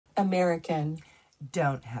American.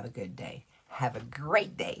 Don't have a good day. Have a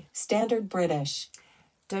great day. Standard British.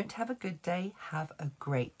 Don't have a good day. Have a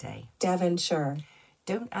great day. Devonshire.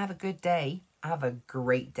 Don't have a good day. Have a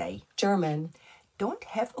great day. German. Don't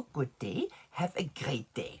have a good day. Have a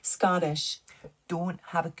great day. Scottish. Don't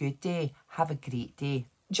have a good day. Have a great day.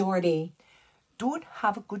 Geordie. Don't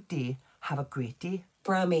have a good day. Have a great day.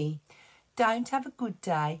 Brummie. Don't have a good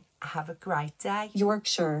day. Have a great day.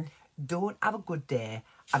 Yorkshire. Don't have a good day.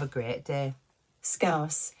 Have a great day.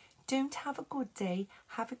 Scouse. Don't have a good day.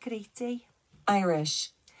 Have a great day.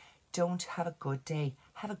 Irish. Don't have a good day.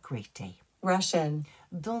 Have a great day. Russian.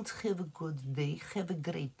 Don't have a good day. Have a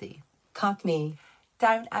great day. Cockney.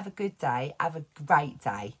 Don't have a good day. Have a great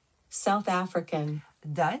day. South African.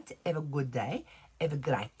 Don't have a good day. Have a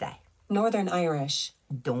great day. Northern Irish.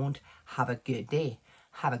 Don't have a good day.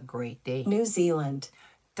 Have a great day. New Zealand.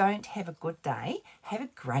 Don't have a good day. Have a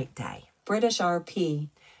great day. British RP.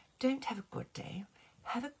 Don't have a good day.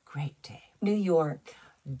 Have a great day. New York.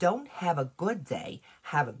 Don't have a good day.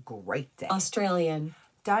 Have a great day. Australian.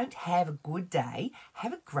 Don't have a good day.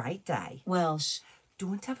 Have a great day. Welsh.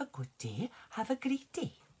 Don't have a good day. Have a great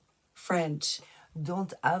day. French.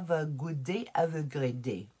 Don't have a good day. Have a great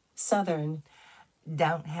day. Southern.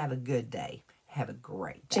 Don't have a good day. Have a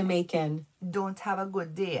great day. Jamaican. Don't have a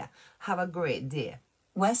good day. Have a great day.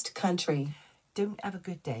 West Country. Don't have a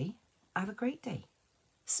good day. Have a great day.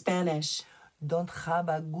 Spanish. Don't have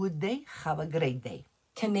a good day. Have a great day.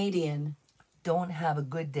 Canadian. Don't have a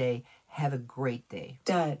good day. Have a great day.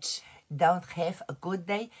 Dutch. Don't have a good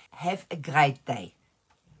day. Have a great day.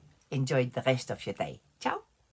 Enjoy the rest of your day.